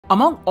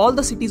Among all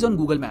the cities on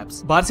Google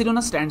Maps,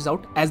 Barcelona stands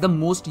out as the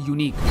most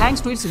unique thanks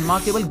to its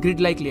remarkable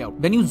grid-like layout.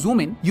 When you zoom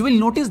in, you will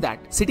notice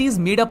that city is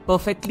made up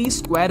perfectly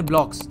square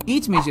blocks,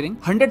 each measuring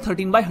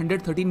 113 by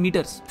 113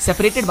 meters,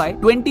 separated by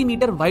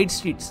 20-meter wide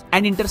streets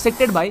and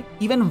intersected by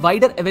even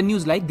wider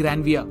avenues like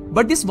Gran Via.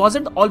 But this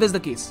wasn't always the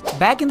case.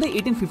 Back in the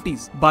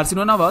 1850s,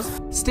 Barcelona was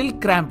still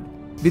cramped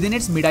within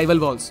its medieval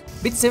walls,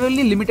 which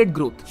severely limited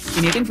growth.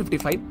 In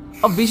 1855,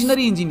 a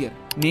visionary engineer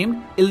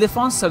named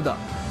Ildefons Cerdà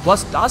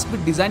was tasked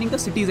with designing the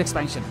city's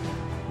expansion.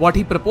 What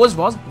he proposed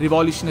was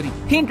revolutionary.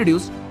 He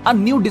introduced a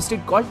new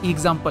district called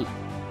Eixample,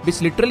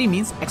 which literally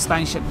means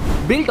expansion,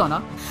 built on a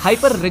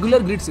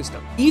hyper-regular grid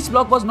system. Each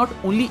block was not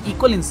only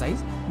equal in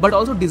size, but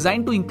also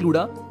designed to include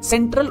a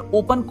central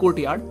open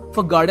courtyard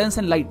for gardens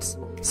and lights.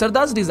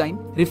 Cerdà's design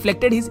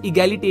reflected his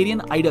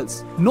egalitarian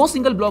ideals. No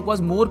single block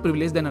was more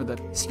privileged than another.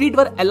 Streets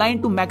were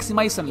aligned to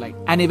maximize sunlight,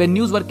 and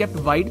avenues were kept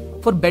wide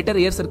for better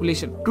air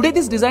circulation. Today,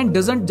 this design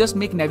doesn't just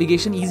make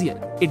navigation easier,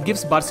 it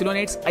gives Barcelona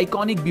its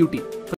iconic beauty.